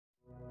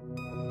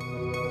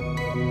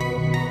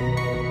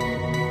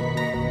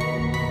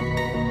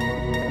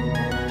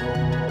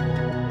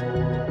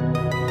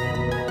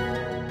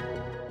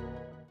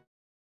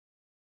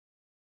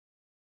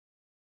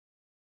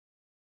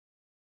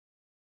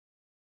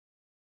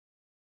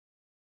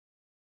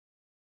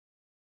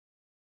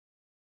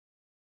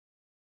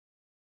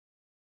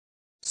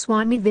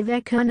Swami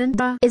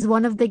Vivekananda is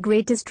one of the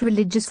greatest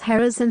religious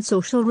heroes and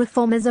social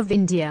reformers of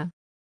India.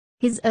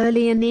 His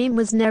earlier name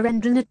was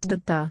Narendranath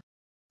Dutta.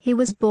 He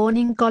was born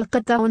in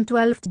Kolkata on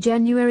 12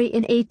 January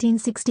in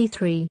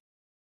 1863.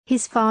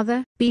 His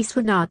father,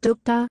 Biswanath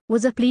Dutta,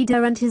 was a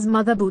pleader and his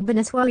mother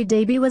Bhubaneswari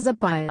Devi was a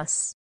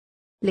pious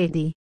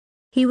lady.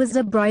 He was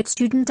a bright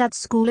student at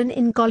school and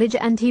in college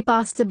and he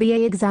passed the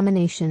BA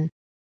examination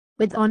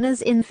with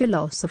honours in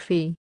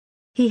philosophy.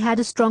 He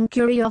had a strong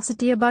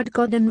curiosity about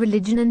God and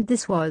religion and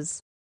this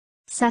was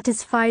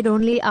satisfied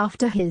only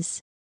after his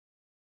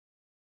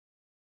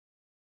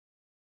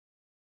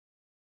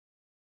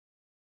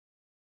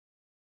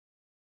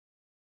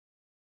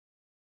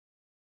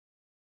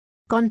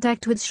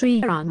contact with Sri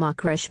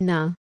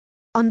Ramakrishna.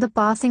 On the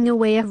passing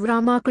away of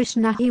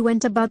Ramakrishna he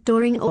went about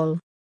touring all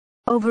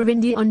over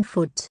India on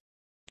foot.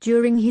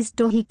 During his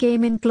tour he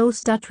came in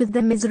close touch with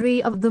the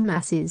misery of the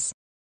masses.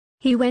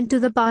 He went to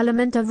the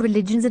Parliament of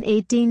Religions in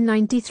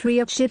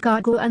 1893 at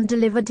Chicago and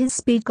delivered his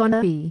speech on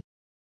the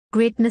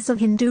greatness of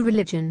Hindu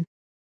religion.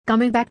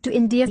 Coming back to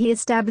India he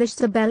established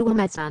the Belwa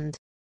Mats and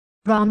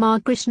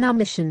Ramakrishna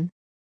Mission.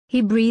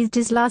 He breathed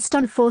his last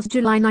on 4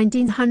 July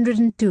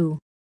 1902.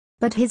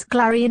 But his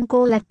clarion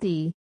call at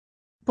the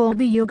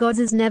Purvi gods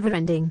is never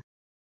ending.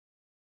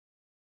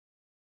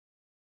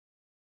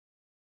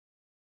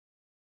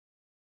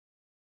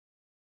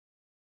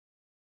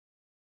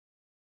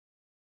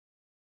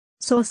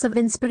 Source of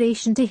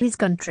inspiration to his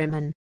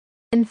countrymen.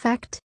 In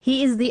fact,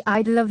 he is the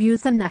idol of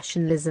youth and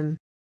nationalism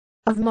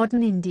of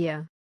modern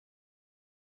India.